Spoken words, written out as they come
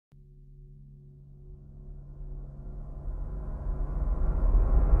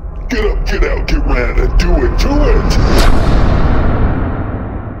Get up, get out, get round, and do it.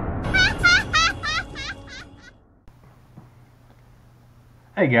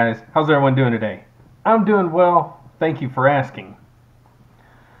 Hey guys, how's everyone doing today? I'm doing well, thank you for asking.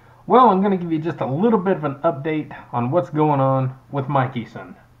 Well, I'm going to give you just a little bit of an update on what's going on with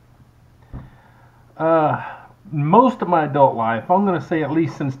Mikey-son. Most of my adult life, I'm going to say at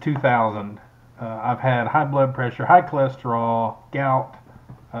least since 2000, I've had high blood pressure, high cholesterol, gout,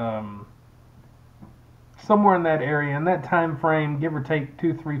 somewhere in that area. In that time frame, give or take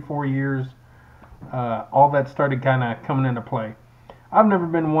 2, 3, 4 years, all that started kind of coming into play. I've never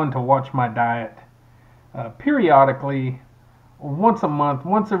been one to watch my diet. Periodically, once a month,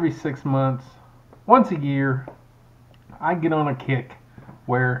 once every 6 months, once a year, I get on a kick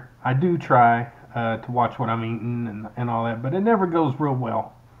where I do try to watch what I'm eating and all that, but it never goes real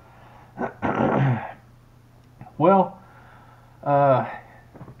well. Well,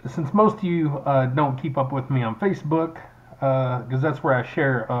 since most of you don't keep up with me on Facebook, because that's where I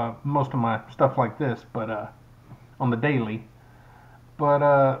share most of my stuff like this, but on the daily.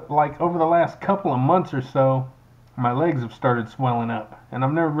 But like over the last couple of months or so, my legs have started swelling up, and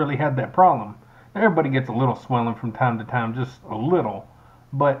I've never really had that problem. Everybody gets a little swelling from time to time, just a little,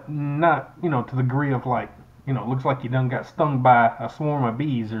 but not, to the degree of like, it looks like you done got stung by a swarm of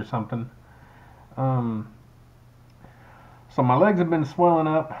bees or something. So my legs have been swelling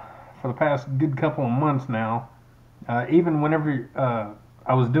up for the past good couple of months now. Even whenever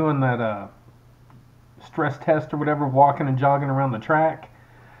I was doing that stress test or whatever, walking and jogging around the track,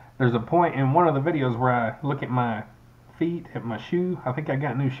 there's a point in one of the videos where I look at my feet, at my shoe. I think I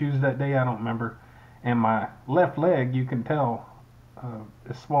got new shoes that day, I don't remember. And my left leg, you can tell,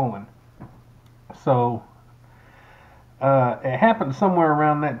 is swollen. So it happened somewhere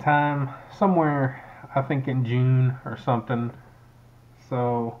around that time, somewhere I think in June or something.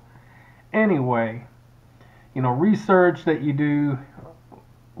 So anyway, research that you do,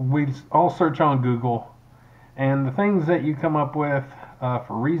 we all search on Google, and the things that you come up with for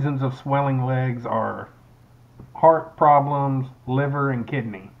reasons of swelling legs are heart problems, liver, and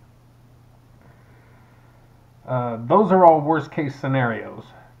kidney. Those are all worst case scenarios.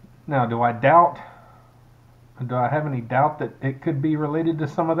 Now, do I have any doubt that it could be related to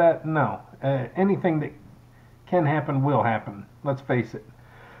some of that? No. Anything that can happen will happen. Let's face it.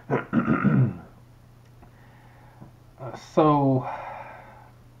 So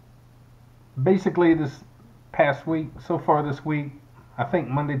basically this past week, so far this week, I think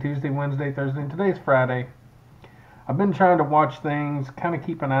Monday, Tuesday, Wednesday, Thursday, and today's Friday, I've been trying to watch things, kind of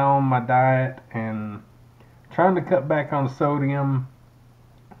keep an eye on my diet, and trying to cut back on sodium,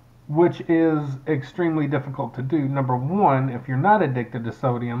 which is extremely difficult to do. Number one, if you're not addicted to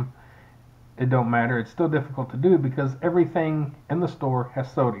sodium, it don't matter. It's still difficult to do because everything in the store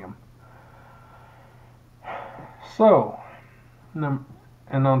has sodium. So,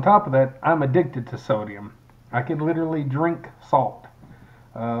 and on top of that, I'm addicted to sodium. I can literally drink salt.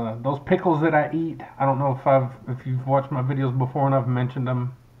 Those pickles that I eat, I don't know if you've watched my videos before and I've mentioned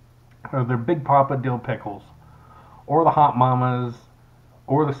them. They're Big Papa dill pickles, or the Hot Mamas,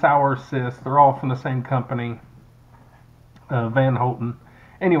 or the Sour Sis. They're all from the same company, Van Houten.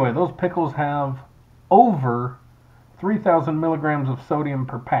 Anyway, those pickles have over 3,000 milligrams of sodium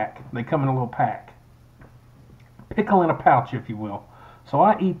per pack. They come in a little pack. Pickle in a pouch, if you will. So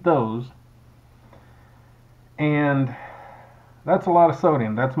I eat those, and that's a lot of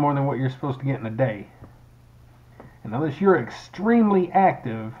sodium. That's more than what you're supposed to get in a day. And unless you're extremely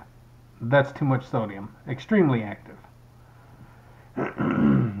active, that's too much sodium. Extremely active.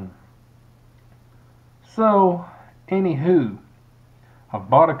 So, anywho, I've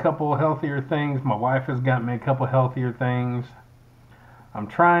bought a couple healthier things. My wife has got me a couple healthier things. I'm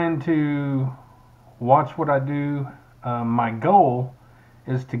trying to watch what I do. My goal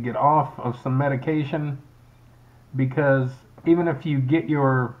is to get off of some medication, because even if you get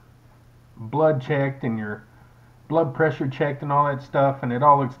your blood checked and your blood pressure checked and all that stuff and it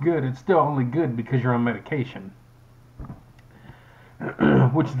all looks good, it's still only good because you're on medication.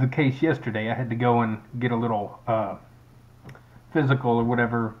 Which is the case yesterday. I had to go and get a little physical or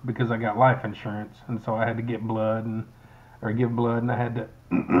whatever because I got life insurance, and so I had to get blood and I had to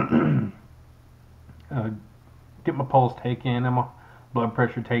get my pulse taken and my blood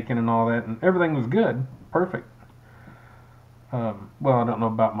pressure taken and all that, and everything was good, perfect. Well, I don't know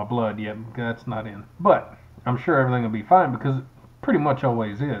about my blood yet, that's not in, but I'm sure everything will be fine because it pretty much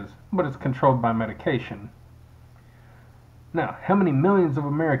always is, but it's controlled by medication. Now, how many millions of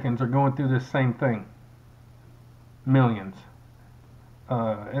Americans are going through this same thing? Millions.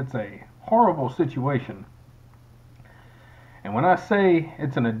 It's a horrible situation. And when I say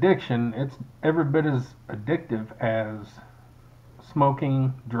it's an addiction, it's every bit as addictive as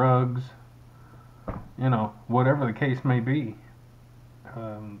smoking, drugs, whatever the case may be.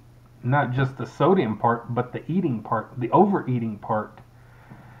 Not just the sodium part, but the eating part, the overeating part,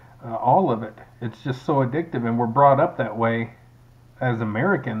 all of it. It's just so addictive, and we're brought up that way as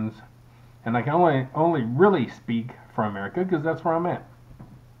Americans. And I can only really speak for America because that's where I'm at.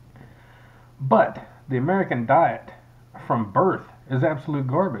 But the American diet from birth is absolute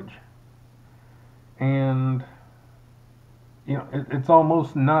garbage. And it's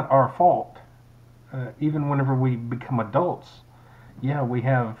almost not our fault. Even whenever we become adults, yeah, we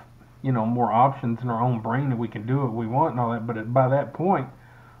have more options in our own brain and we can do what we want and all that. But by that point,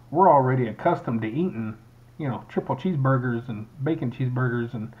 we're already accustomed to eating, triple cheeseburgers and bacon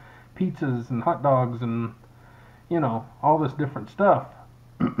cheeseburgers and pizzas and hot dogs and all this different stuff.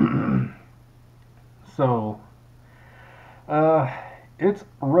 So it's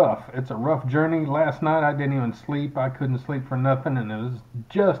rough. It's a rough journey. Last night I didn't even sleep. I couldn't sleep for nothing, and it was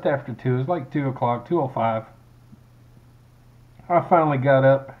just after 2. It was like 2 o'clock, 2:05. I finally got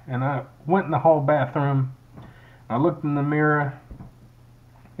up and I went in the hall bathroom. I looked in the mirror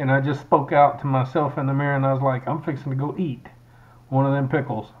and I just spoke out to myself in the mirror, and I was like, I'm fixing to go eat one of them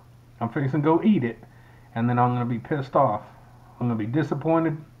pickles. I'm fixing to go eat it, and then I'm going to be pissed off. I'm going to be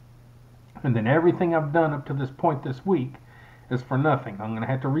disappointed, and then everything I've done up to this point this week is for nothing. I'm going to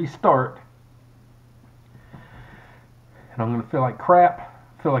have to restart, and I'm going to feel like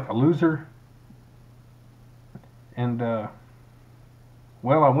crap, feel like a loser. And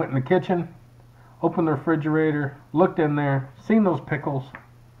well, I went in the kitchen, opened the refrigerator, looked in there, seen those pickles,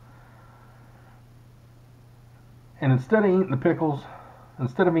 and instead of eating the pickles,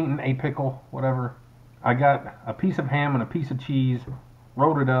 instead of eating a pickle, whatever, I got a piece of ham and a piece of cheese,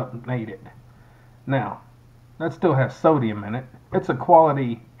 rolled it up, and ate it. Now, that still has sodium in it. It's a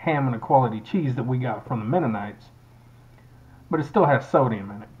quality ham and a quality cheese that we got from the Mennonites, but it still has sodium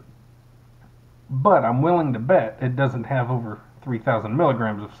in it. But I'm willing to bet it doesn't have over 3,000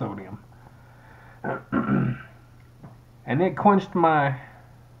 milligrams of sodium. And it quenched my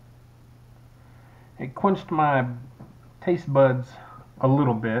taste buds a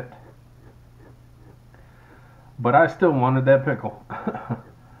little bit, but I still wanted that pickle.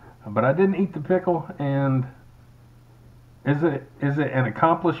 But I didn't eat the pickle, and is it an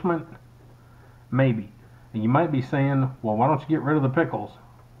accomplishment? Maybe. You might be saying, well, why don't you get rid of the pickles?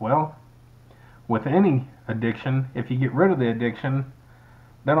 Well, with any addiction, if you get rid of the addiction,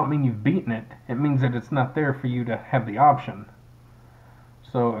 that don't mean you've beaten it. It means that it's not there for you to have the option.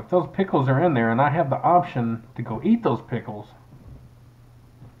 So if those pickles are in there and I have the option to go eat those pickles,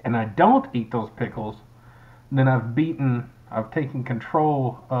 and I don't eat those pickles, then I've taken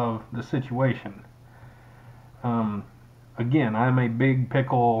control of the situation. Again, I'm a big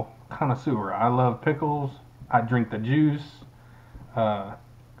pickle connoisseur. I love pickles. I drink the juice. The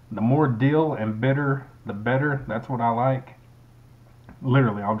more dill and bitter, the better. That's what I like.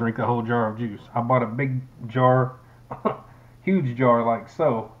 Literally, I'll drink a whole jar of juice. I bought a big jar, huge jar like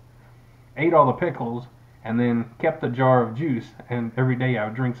so, ate all the pickles, and then kept the jar of juice, and every day I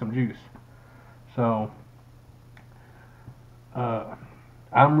would drink some juice. So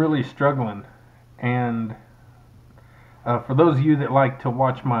I'm really struggling, and for those of you that like to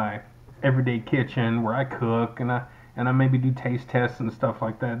watch my everyday kitchen where I cook and I maybe do taste tests and stuff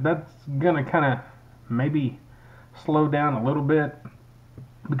like that, that's gonna kind of maybe slow down a little bit,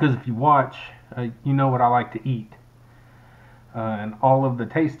 because if you watch, you know what I like to eat. And all of the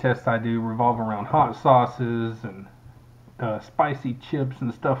taste tests I do revolve around hot sauces and spicy chips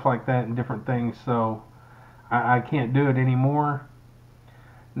and stuff like that and different things, so I can't do it anymore.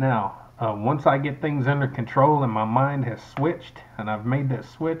 Now, once I get things under control and my mind has switched, and I've made that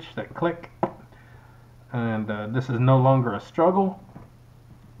switch, that click, and this is no longer a struggle,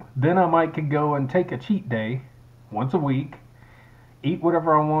 then I might could go and take a cheat day once a week, eat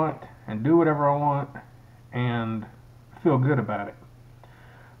whatever I want and do whatever I want, and feel good about it.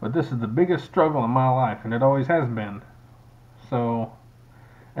 But this is the biggest struggle in my life, and it always has been. So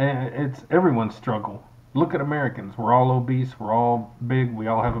it's everyone's struggle. Look at Americans. We're all obese, we're all big, we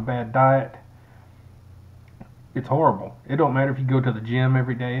all have a bad diet. It's horrible. It don't matter if you go to the gym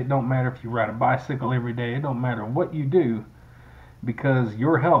every day, it don't matter if you ride a bicycle every day, it don't matter what you do, because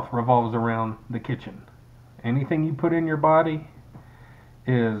your health revolves around the kitchen. Anything you put in your body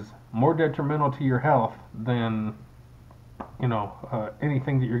is more detrimental to your health than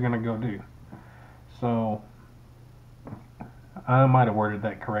anything that you're going to go do. So I might have worded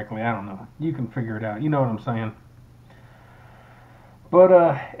that correctly. I don't know. You can figure it out. You know what I'm saying. But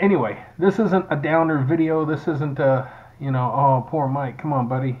anyway, this isn't a downer video. This isn't a you know, oh, poor Mike, come on,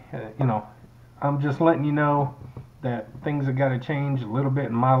 buddy. You know, I'm just letting you know that things have got to change a little bit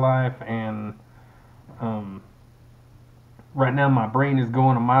in my life, and right now my brain is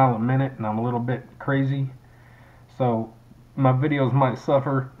going a mile a minute, and I'm a little bit crazy. So my videos might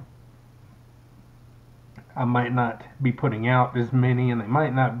suffer. I might not be putting out as many, and they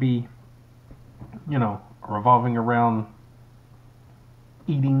might not be, you know, revolving around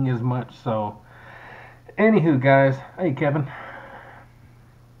eating as much. So anywho, guys, hey Kevin,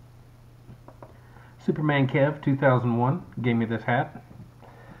 Superman Kev 2001 gave me this hat.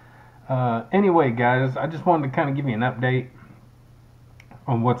 Anyway, guys, I just wanted to kind of give you an update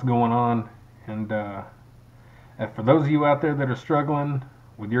on what's going on, and for those of you out there that are struggling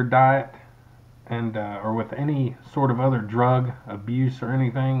with your diet and or with any sort of other drug abuse or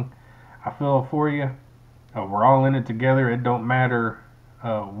anything, I feel for you. We're all in it together. It don't matter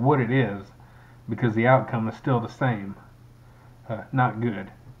what it is, because the outcome is still the same. Not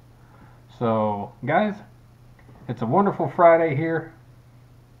good. So, guys, it's a wonderful Friday here.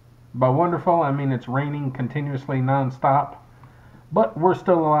 By wonderful, I mean it's raining continuously non-stop, but we're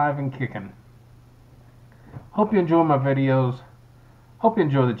still alive and kicking. Hope you enjoy my videos. Hope you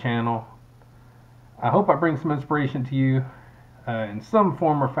enjoy the channel. I hope I bring some inspiration to you in some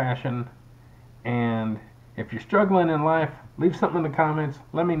form or fashion. And if you're struggling in life, leave something in the comments.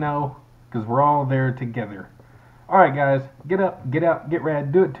 Let me know, because we're all there together. Alright, guys, get up, get out, get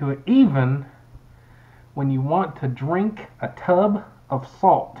rad, do it to it. Even when you want to drink a tub of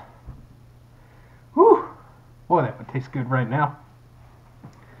salt. Whew! Boy, that would taste good right now.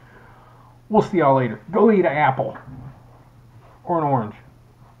 We'll see y'all later. Go eat an apple. Or an orange.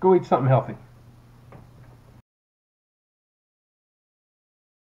 Go eat something healthy.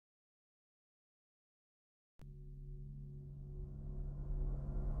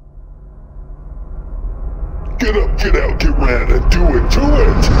 Get up, get out, get rad, and do it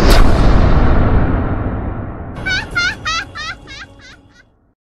to it!